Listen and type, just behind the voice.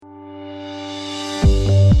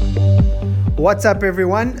What's up,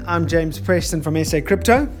 everyone? I'm James Preston from SA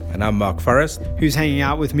Crypto. And I'm Mark Forrest, who's hanging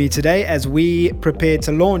out with me today as we prepare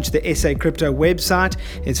to launch the SA Crypto website.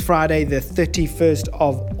 It's Friday, the 31st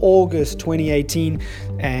of August 2018.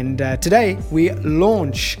 And today we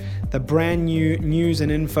launch the brand new news and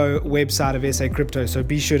info website of SA Crypto. So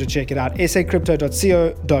be sure to check it out,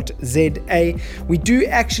 sacrypto.co.za. We do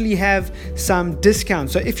actually have some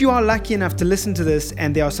discounts. So if you are lucky enough to listen to this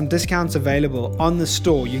and there are some discounts available on the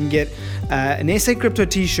store, you can get an SA Crypto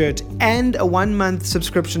t-shirt and a 1-month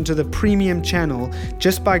subscription to the premium channel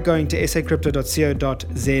just by going to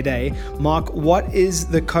sacrypto.co.za. Mark, what is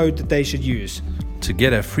the code that they should use? To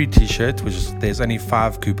get a free t-shirt, there's only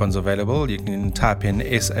 5 coupons available. You can type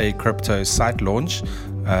in SA Crypto site launch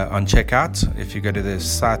on checkout if you go to the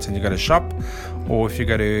site and you go to shop, or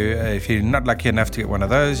if you're not lucky enough to get one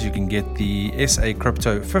of those, you can get the SA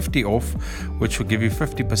Crypto 50 off, which will give you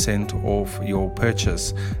 50% off your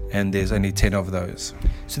purchase, and there's only 10 of those.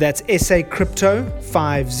 So that's SA Crypto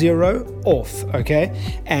 50 off, okay?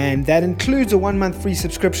 And that includes a 1-month free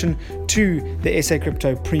subscription to the SA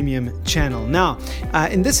Crypto Premium channel. Now,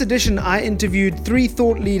 in this edition, I interviewed 3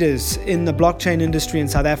 thought leaders in the blockchain industry in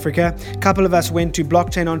South Africa. A couple of us went to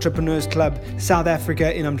Blockchain Entrepreneurs Club South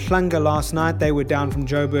Africa in Umhlanga last night. They were down from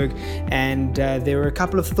Joburg, and there were a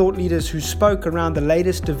couple of thought leaders who spoke around the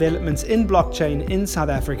latest developments in blockchain in South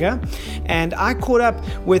Africa. And I caught up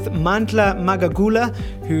with Mandla Magagula,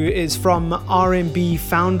 who is from RMB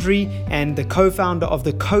Foundry and the co-founder of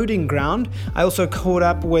the Coding Ground. I also caught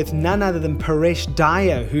up with none other than Paresh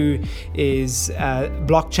Daya, who is a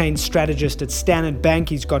blockchain strategist at Standard Bank.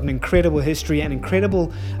 He's got an incredible history and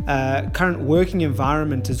incredible current working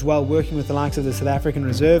environment as well, working with the likes of the South African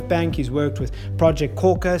Reserve Bank. He's worked with Project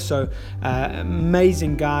Corka, so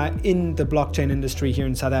amazing guy in the blockchain industry here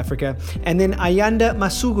in South Africa. And then Ayanda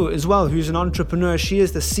Masuku as well, who's an entrepreneur. She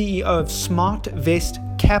is the CEO of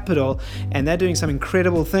SmartVest Capital, and they're doing some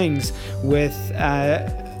incredible things with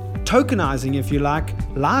tokenizing, if you like,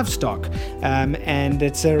 livestock, and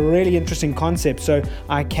it's a really interesting concept. So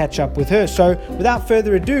I catch up with her. So without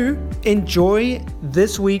further ado, enjoy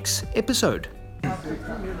this week's episode.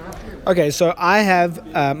 Okay, so I have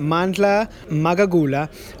Mandla Magagula.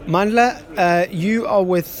 Mandla, you are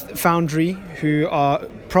with Foundry, who are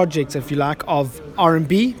projects, if you like, of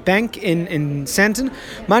RMB Bank in Sandton.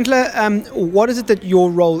 Mandla, what is it that your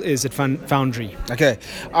role is at Foundry? Okay,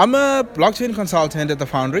 I'm a blockchain consultant at the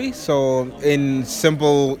Foundry. So in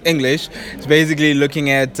simple English, it's basically looking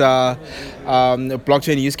at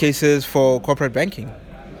blockchain use cases for corporate banking.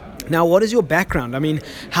 Now, what is your background? I mean,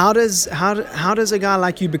 how does a guy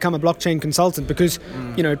like you become a blockchain consultant? Because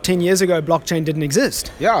 10 years ago, blockchain didn't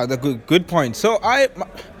exist. Yeah, the good point. So I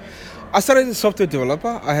started as a software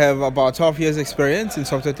developer. I have about 12 years experience in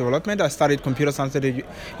software development. I studied computer science at the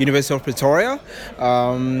University of Pretoria,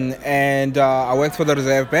 and I worked for the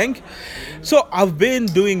Reserve Bank. So I've been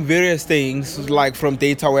doing various things, like from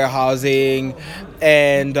data warehousing,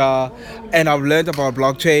 and I've learned about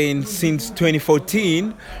blockchain since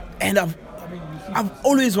 2014, and I've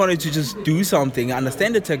always wanted to just do something,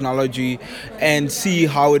 understand the technology, and see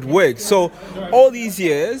how it works. So all these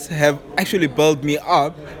years have actually built me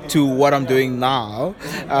up to what I'm doing now,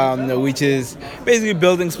 which is basically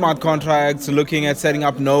building smart contracts, looking at setting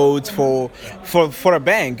up nodes for a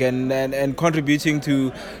bank, and contributing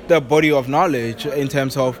to the body of knowledge in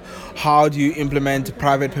terms of how do you implement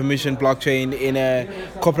private permission blockchain in a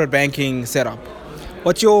corporate banking setup.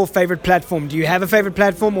 What's your favorite platform? Do you have a favorite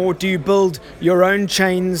platform, or do you build your own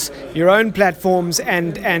chains, your own platforms,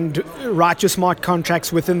 and write your smart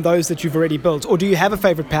contracts within those that you've already built? Or do you have a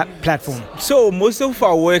favorite platform? So most of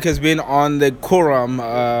our work has been on the Quorum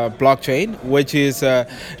blockchain, which is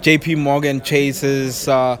JP Morgan Chase's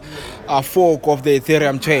a fork of the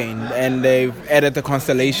Ethereum chain, and they've added the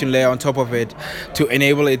Constellation layer on top of it to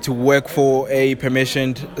enable it to work for a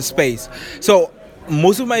permissioned space. So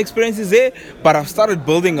most of my experience is there, but I've started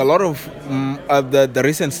building a lot of the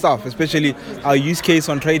recent stuff, especially our use case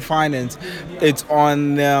on trade finance. It's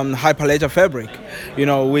on Hyperledger Fabric,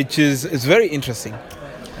 which is very interesting.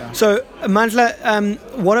 Yeah. So, Mandla,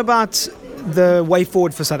 what about the way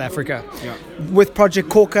forward for South Africa? Yeah. With Project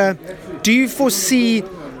Corka, do you foresee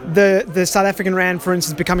the South African rand, for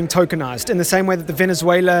instance, becoming tokenized in the same way that the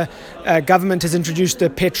Venezuela government has introduced the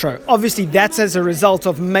petro. Obviously, that's as a result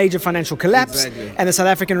of major financial collapse, exactly. And the South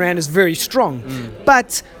African rand is very strong.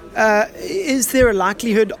 But is there a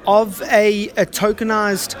likelihood of a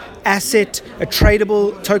tokenized asset, a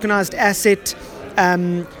tradable tokenized asset,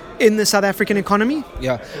 in the South African economy?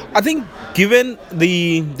 Yeah, I think given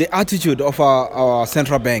the attitude of our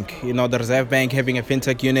central bank, the Reserve Bank having a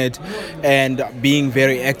fintech unit and being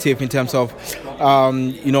very active in terms of,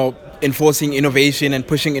 enforcing innovation and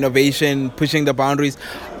pushing innovation, pushing the boundaries,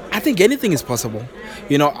 I think anything is possible.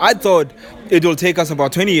 I thought it will take us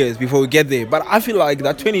about 20 years before we get there, but I feel like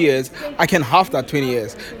that 20 years, I can halve that 20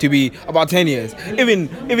 years to be about 10 years.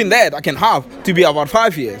 Even that, I can halve to be about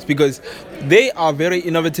 5 years, because they are very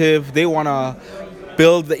innovative. They want to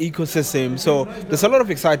build the ecosystem. So there's a lot of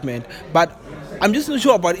excitement, but I'm just not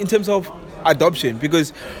sure about in terms of adoption,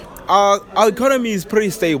 because our economy is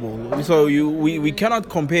pretty stable, so we cannot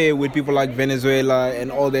compare with people like Venezuela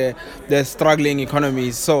and all their struggling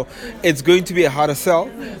economies. So it's going to be a harder sell.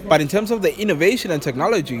 But in terms of the innovation and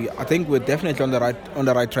technology, I think we're definitely on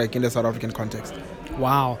the right track in the South African context.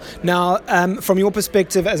 Wow. Now, from your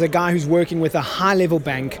perspective as a guy who's working with a high-level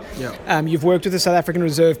bank, you've worked with the South African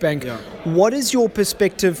Reserve Bank. Yeah. What is your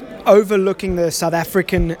perspective overlooking the South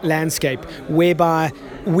African landscape, whereby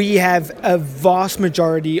we have a vast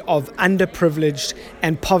majority of underprivileged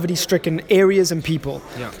and poverty-stricken areas and people?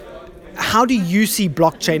 Yeah. How do you see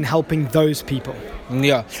blockchain helping those people?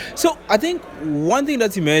 Yeah. So I think one thing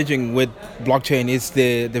that's emerging with blockchain is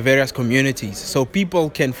the various communities. So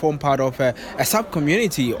people can form part of a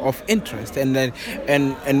sub-community of interest and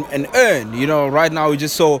earn. Right now we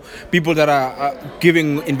just saw people that are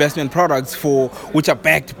giving investment products which are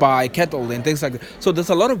backed by cattle and things like that. So there's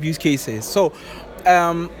a lot of use cases. So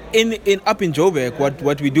up in Joburg,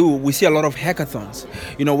 what we do, we see a lot of hackathons,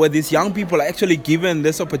 where these young people are actually given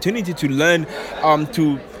this opportunity to learn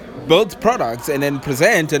to build products and then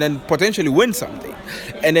present and then potentially win something.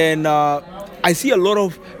 And then I see a lot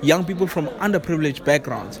of young people from underprivileged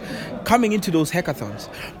backgrounds coming into those hackathons.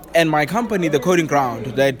 And my company, The Coding Ground,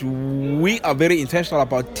 that we are very intentional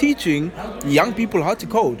about teaching young people how to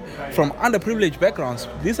code from underprivileged backgrounds.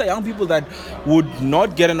 These are young people that would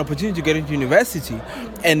not get an opportunity to get into university.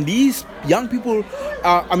 And these young people,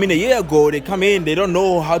 a year ago, they come in, they don't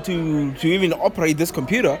know how to even operate this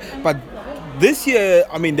computer. But this year,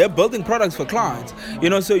 they're building products for clients.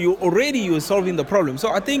 So you're solving the problem.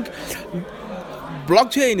 So I think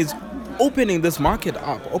blockchain is opening this market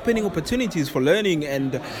up, opening opportunities for learning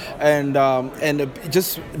and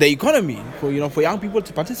just the economy for young people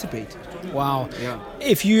to participate. Wow. Yeah.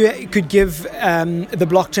 If you could give the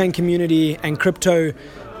blockchain community and crypto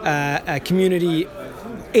community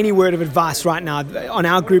any word of advice right now, on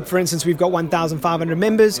our group, for instance, we've got 1,500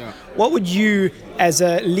 members. Yeah. What would you, as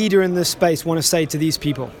a leader in this space, want to say to these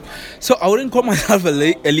people? So I wouldn't call myself a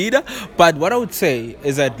leader, but what I would say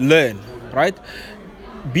is that learn, right?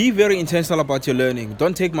 Be very intentional about your learning.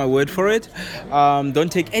 Don't take my word for it. Don't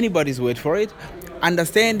take anybody's word for it.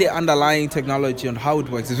 Understand the underlying technology and how it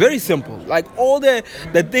works. It's very simple. Like all the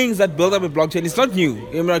things that build up a blockchain, it's not new.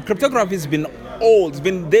 Cryptography has been old. It's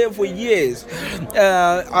been there for years.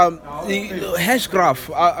 The hash graph,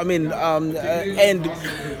 and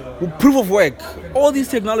proof of work. All these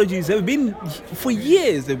technologies have been for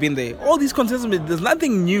years. They've been there. All these consensus. There's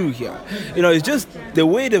nothing new here. It's just the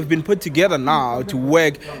way they've been put together now to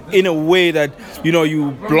work in a way that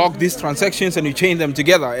you block these transactions and you chain them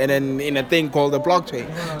together, and then in a thing called the blockchain.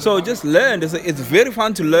 So just learn. It's very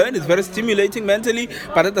fun to learn. It's very stimulating mentally,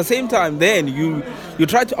 but at the same time, then you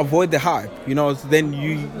try to avoid the hype. Then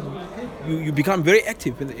you become very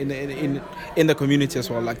active in the community as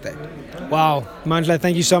well, like that. Wow, Mandla,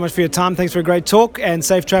 thank you so much for your time. Thanks for a great talk, and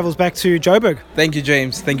safe travels back to Joburg. Thank you,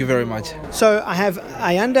 James. Thank you very much. So I have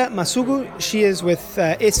Ayanda Masuku. She is with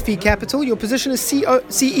SV Capital. Your position is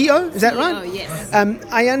CEO, is that right? Oh, yes.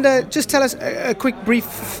 Ayanda, just tell us a quick brief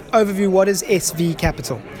overview. What is SV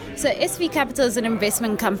Capital? So SV Capital is an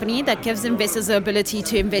investment company that gives investors the ability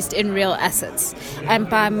to invest in real assets. And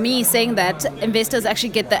by me saying that, investors actually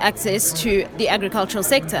get the access to the agricultural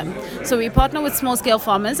sector. So we partner with small-scale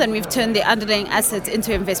farmers, and we've turned the underlying assets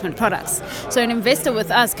into investment products. So an investor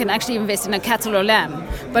with us can actually invest in a cattle or lamb.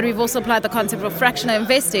 But we've also applied the concept of fractional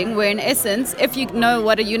investing, where in essence, if you know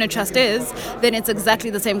what a unit trust is, then it's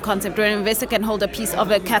exactly the same concept, where an investor can hold a piece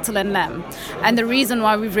of a cattle and lamb. And the reason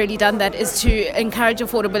why we've really done that is to encourage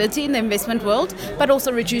affordability in the investment world, but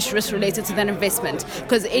also reduce risk related to that investment,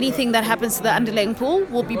 because anything that happens to the underlying pool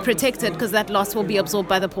will be protected, because that loss will be absorbed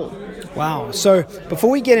by the pool. Wow. So before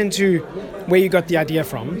we get into where you got the idea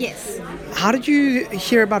from, Yes. how did you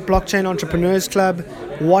hear about Blockchain Entrepreneurs Club?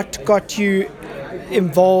 What got you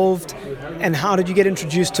involved, and how did you get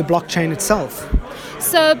introduced to blockchain itself?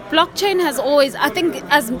 So blockchain has always, I think,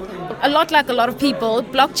 as a lot like a lot of people,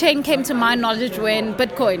 blockchain came to my knowledge when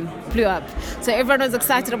Bitcoin blew up. So everyone was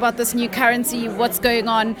excited about this new currency, what's going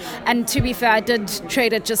on. And to be fair, I did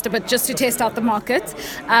trade it just a bit just to test out the market,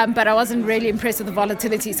 but I wasn't really impressed with the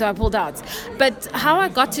volatility, so I pulled out. But how I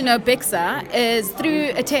got to know Bexa is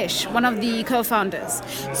through Atesh, one of the co-founders.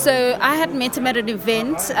 So I had met him at an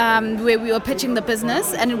event where we were pitching the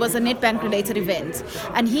business, and it was a Nedbank related event.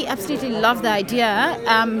 And he absolutely loved the idea,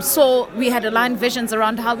 saw we had aligned visions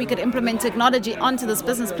around how we could implement technology onto this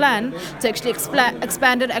business plan to actually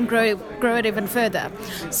expand it and grow it even further.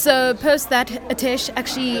 So post that, Atesh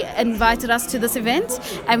actually invited us to this event,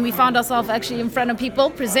 and we found ourselves actually in front of people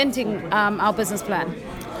presenting our business plan.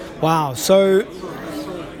 Wow. So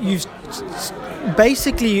you've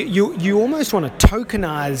basically, you almost want to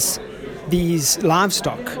tokenize these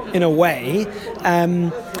livestock in a way.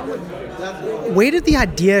 Where did the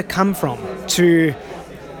idea come from to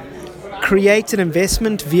create an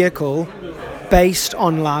investment vehicle based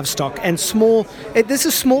on livestock and small? This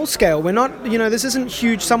is small scale. We're not, this isn't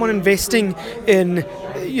huge. Someone investing in,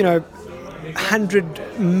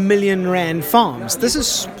 100 million rand farms. This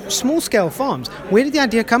is small scale farms. Where did the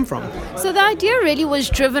idea come from? So the idea really was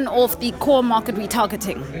driven off the core market we're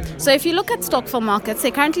targeting. So if you look at Stokvel markets,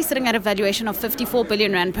 they're currently sitting at a valuation of 54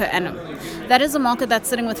 billion rand per annum. That is a market that's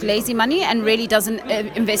sitting with lazy money and really doesn't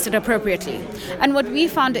invest it appropriately. And what we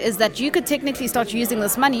found is that you could technically start using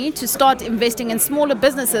this money to start investing in smaller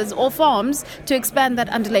businesses or farms to expand that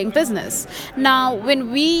underlying business. Now,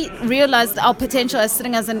 when we realized our potential as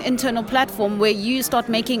sitting as an internal platform where you start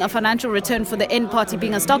making a financial return for the end party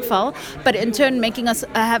being a Stokvel, but in turn making us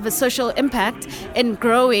have a social impact in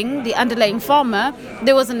growing the underlying farmer,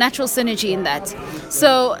 there was a natural synergy in that.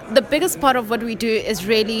 So the biggest part of what we do is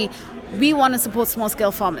really we want to support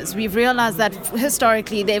small-scale farmers. We've realized that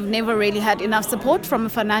historically they've never really had enough support from a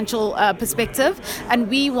financial perspective, and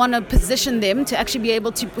we want to position them to actually be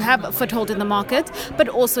able to have a foothold in the market, but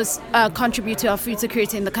also contribute to our food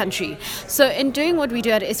security in the country. So in doing what we do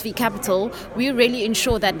at SV Capital, we really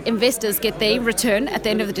ensure that investors get their return at the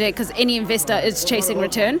end of the day, because any investor is chasing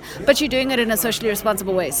return, but you're doing it in a socially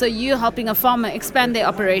responsible way. So you're helping a farmer expand their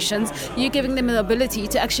operations, you're giving them the ability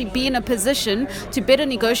to actually be in a position to better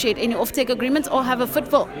negotiate any offtake agreements or have a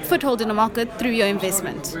foothold in the market through your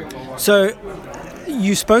investment. So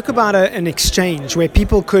you spoke about an exchange where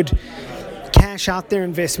people could cash out their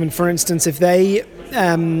investment. For instance, if they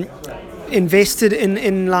invested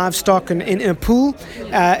in livestock and in a pool,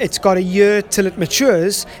 it's got a year till it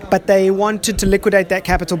matures, but they wanted to liquidate that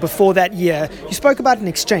capital before that year. You spoke about an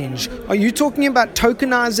exchange. Are you talking about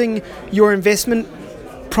tokenizing your investment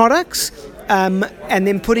products and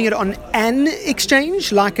then putting it on an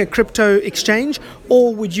exchange, like a crypto exchange,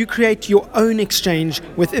 or would you create your own exchange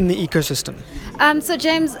within the ecosystem? So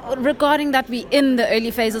James, regarding that, we're in the early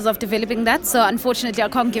phases of developing that, so unfortunately I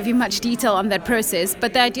can't give you much detail on that process,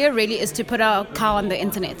 but the idea really is to put our cow on the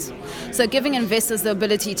internet. So giving investors the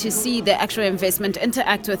ability to see the actual investment,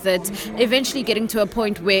 interact with it, eventually getting to a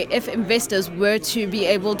point where if investors were to be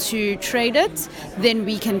able to trade it, then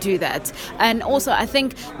we can do that. And also I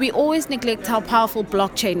think we always neglect how powerful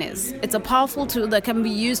blockchain is. It's a powerful tool that can be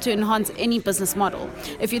used to enhance any business model.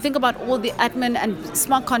 If you think about all the admin and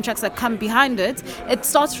smart contracts that come behind it, it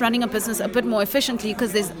starts running a business a bit more efficiently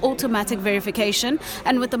because there's automatic verification,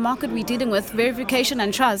 and with the market we're dealing with, verification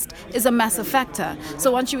and trust is a massive factor.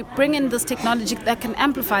 So once you bring in this technology that can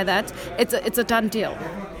amplify that, it's a done deal.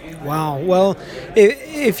 Wow. Well,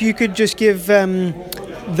 if you could just give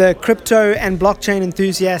the crypto and blockchain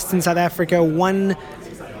enthusiasts in South Africa one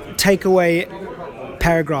takeaway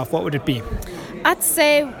paragraph, what would it be? I'd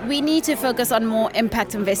say we need to focus on more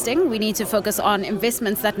impact investing. We need to focus on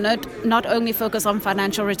investments that not only focus on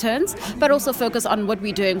financial returns, but also focus on what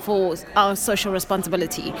we're doing for our social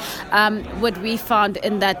responsibility. What we found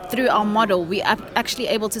in that through our model, we are actually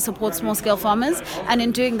able to support small-scale farmers, and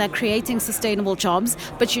in doing that, creating sustainable jobs.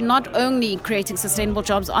 But you're not only creating sustainable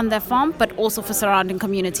jobs on their farm, but also for surrounding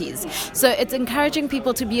communities. So it's encouraging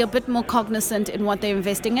people to be a bit more cognizant in what they're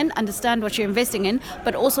investing in, understand what you're investing in,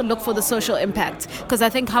 but also look for the social impact. Because I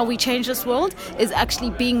think how we change this world is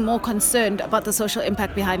actually being more concerned about the social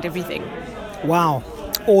impact behind everything. Wow.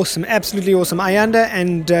 Awesome. Absolutely awesome. Ayanda,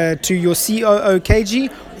 and to your COO, KG,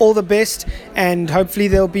 all the best. And hopefully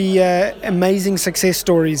there'll be amazing success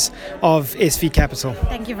stories of SV Capital.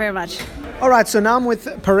 Thank you very much. All right. So now I'm with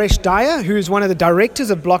Paresh Daya, who is one of the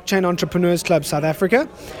directors of Blockchain Entrepreneurs Club South Africa.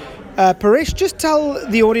 Paresh, just tell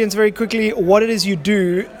the audience very quickly what it is you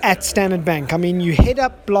do at Standard Bank. I mean, you head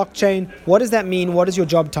up blockchain. What does that mean? What is your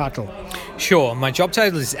job title? Sure. My job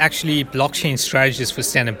title is actually blockchain strategist for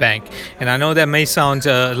Standard Bank. And I know that may sound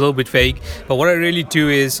a little bit vague, but what I really do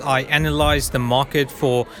is I analyze the market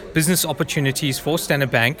for business opportunities for Standard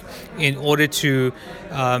Bank in order to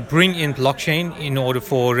bring in blockchain in order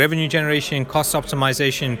for revenue generation, cost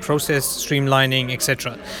optimization, process streamlining,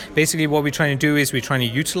 etc. Basically, what we're trying to do is we're trying to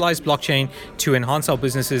utilize blockchain to enhance our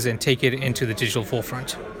businesses and take it into the digital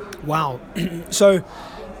forefront. Wow. So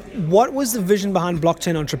what was the vision behind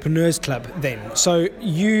Blockchain Entrepreneurs Club then? So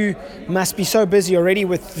you must be so busy already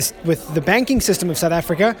with the banking system of South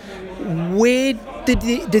Africa. Where did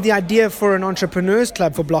the idea for an entrepreneurs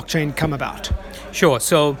club for blockchain come about? Sure.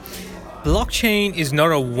 So blockchain is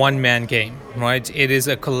not a one-man game, right? It is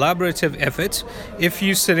a collaborative effort. If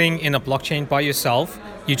you're sitting in a blockchain by yourself,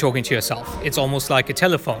 you're talking to yourself. It's almost like a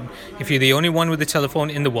telephone. If you're the only one with a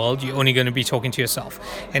telephone in the world, you're only going to be talking to yourself.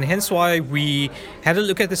 And hence why we had a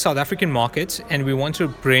look at the South African market and we want to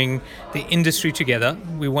bring the industry together.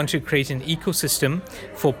 We want to create an ecosystem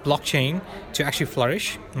for blockchain to actually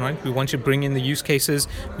flourish, right? We want to bring in the use cases.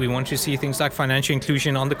 We want to see things like financial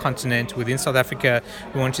inclusion on the continent within South Africa.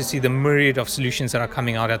 We want to see the myriad of solutions that are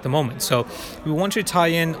coming out at the moment. So we want to tie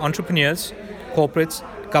in entrepreneurs, corporates,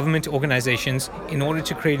 government organizations in order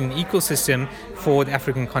to create an ecosystem for the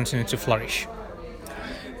African continent to flourish.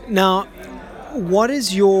 Now, what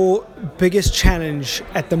is your biggest challenge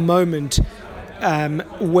at the moment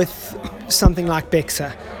with something like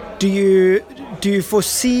Bexa? Do you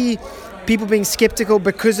foresee people being skeptical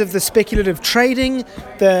because of the speculative trading,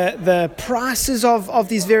 the prices of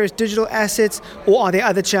these various digital assets, or are there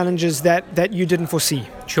other challenges that you didn't foresee?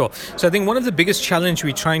 Sure. So I think one of the biggest challenge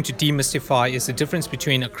we're trying to demystify is the difference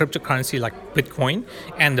between a cryptocurrency like Bitcoin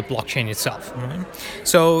and the blockchain itself. Right?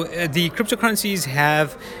 So the cryptocurrencies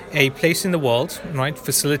have a place in the world, right?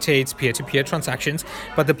 Facilitates peer-to-peer transactions,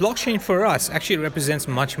 but the blockchain for us actually represents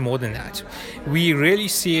much more than that. We really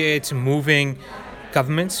see it moving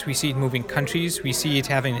governments, we see it moving countries, we see it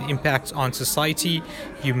having an impact on society,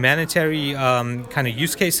 humanitarian kind of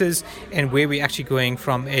use cases, and where we're actually going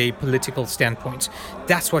from a political standpoint.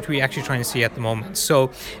 That's what we're actually trying to see at the moment. So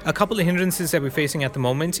a couple of hindrances that we're facing at the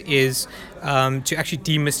moment is to actually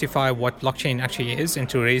demystify what blockchain actually is and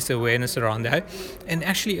to raise the awareness around that, and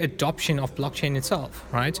actually adoption of blockchain itself,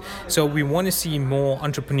 right? So we want to see more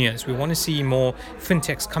entrepreneurs, we want to see more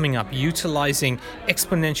fintechs coming up, utilizing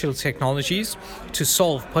exponential technologies to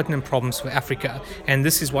solve pertinent problems for Africa. And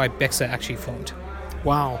this is why Bexa actually formed.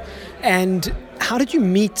 Wow. And how did you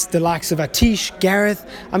meet the likes of Atish, Gareth?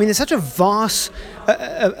 I mean, there's such a vast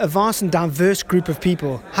and diverse group of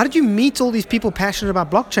people. How did you meet all these people passionate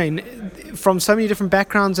about blockchain from so many different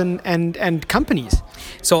backgrounds and companies?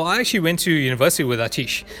 So I actually went to university with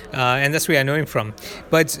Atish, and that's where I know him from.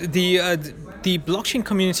 But the blockchain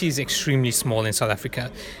community is extremely small in South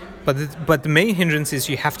Africa. But the main hindrance is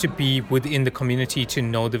you have to be within the community to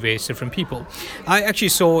know the various different people. I actually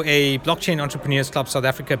saw a Blockchain Entrepreneurs Club South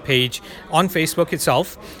Africa page on Facebook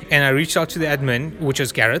itself, and I reached out to the admin, which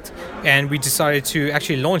was Gareth, and we decided to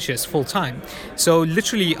actually launch this full time. So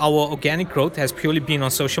literally our organic growth has purely been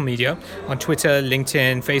on social media, on Twitter,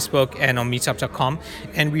 LinkedIn, Facebook, and on meetup.com,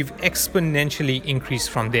 and we've exponentially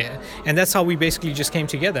increased from there. And that's how we basically just came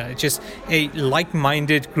together. Just a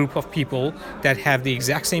like-minded group of people that have the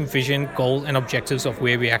exact same vision, goal, and objectives of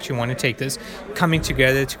where we actually want to take this, coming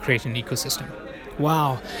together to create an ecosystem.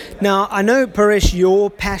 Wow. Now, I know, Paresh, your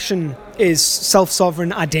passion is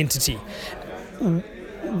self-sovereign identity.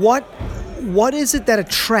 What is it that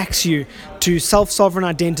attracts you to self-sovereign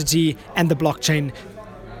identity and the blockchain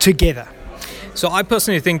together? So I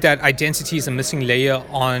personally think that identity is a missing layer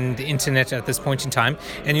on the internet at this point in time.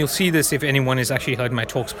 And you'll see this if anyone has actually heard my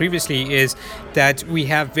talks previously, is that we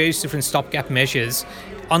have various different stopgap measures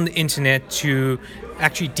on the internet to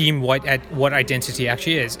actually deem what identity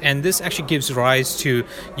actually is. And this actually gives rise to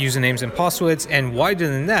usernames and passwords, and wider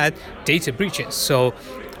than that, data breaches. So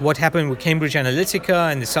what happened with Cambridge Analytica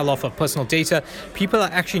and the sell-off of personal data, people are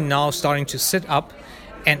actually now starting to sit up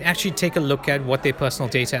and actually take a look at what their personal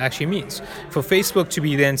data actually means. For Facebook to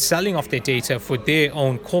be then selling off their data for their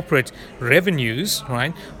own corporate revenues,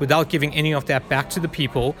 right, without giving any of that back to the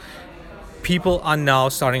people are now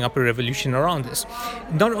starting up a revolution around this.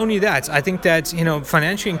 Not only that, I think that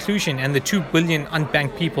financial inclusion and the 2 billion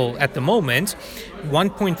unbanked people at the moment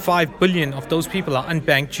 1.5 billion of those people are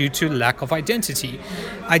unbanked due to lack of identity.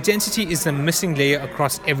 Identity is the missing layer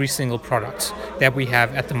across every single product that we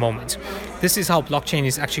have at the moment. This is how blockchain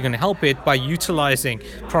is actually going to help it, by utilizing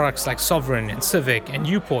products like Sovereign and Civic and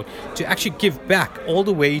Uport to actually give back all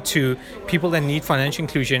the way to people that need financial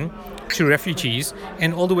inclusion, to refugees,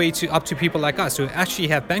 and all the way to up to people like us who actually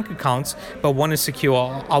have bank accounts but want to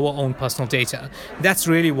secure our own personal data. That's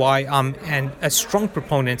really why I'm a strong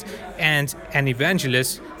proponent and an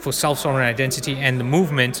evangelist for self-sovereign identity and the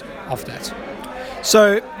movement of that.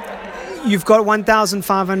 So you've got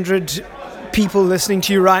 1,500 people listening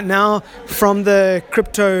to you right now from the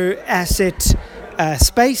crypto asset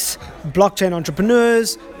space, blockchain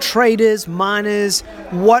entrepreneurs, traders, miners.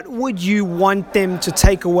 What would you want them to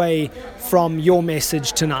take away from your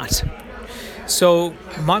message tonight? So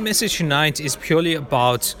my message tonight is purely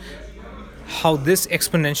about how this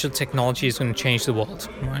exponential technology is going to change the world,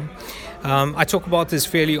 right? I talk about this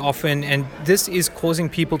fairly often, and this is causing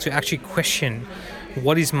people to actually question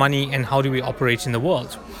what is money and how do we operate in the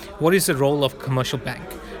world? What is the role of commercial bank?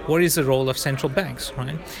 What is the role of central banks,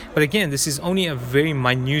 right? But again, this is only a very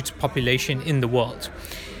minute population in the world.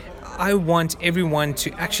 I want everyone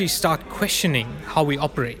to actually start questioning how we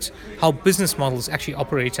operate, how business models actually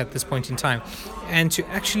operate at this point in time, and to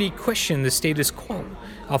actually question the status quo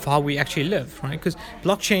of how we actually live, right? Because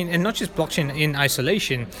blockchain, and not just blockchain in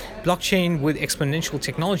isolation, blockchain with exponential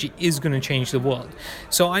technology is going to change the world.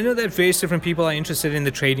 So I know that various different people are interested in the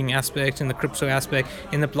trading aspect, in the crypto aspect,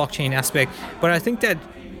 in the blockchain aspect, but I think that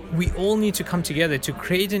we all need to come together to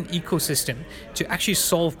create an ecosystem to actually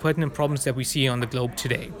solve pertinent problems that we see on the globe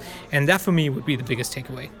today. And that for me would be the biggest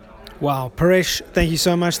takeaway. Wow, Paresh, thank you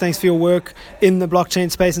so much. Thanks for your work in the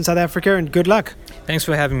blockchain space in South Africa, and good luck. Thanks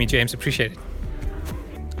for having me, James. Appreciate it.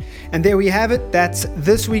 And there we have it. That's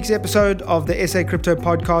this week's episode of the SA Crypto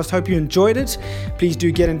Podcast. Hope you enjoyed it. Please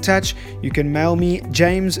do get in touch. You can mail me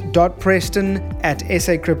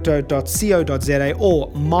james.preston@sacrypto.co.za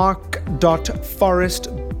or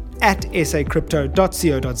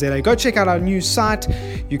mark.forrest@sacrypto.co.za. Go check out our new site.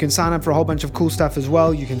 You can sign up for a whole bunch of cool stuff as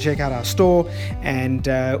well. You can check out our store, and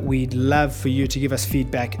we'd love for you to give us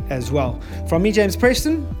feedback as well. From me, James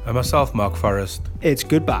Preston. And myself, Mark Forrest. It's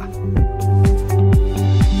goodbye.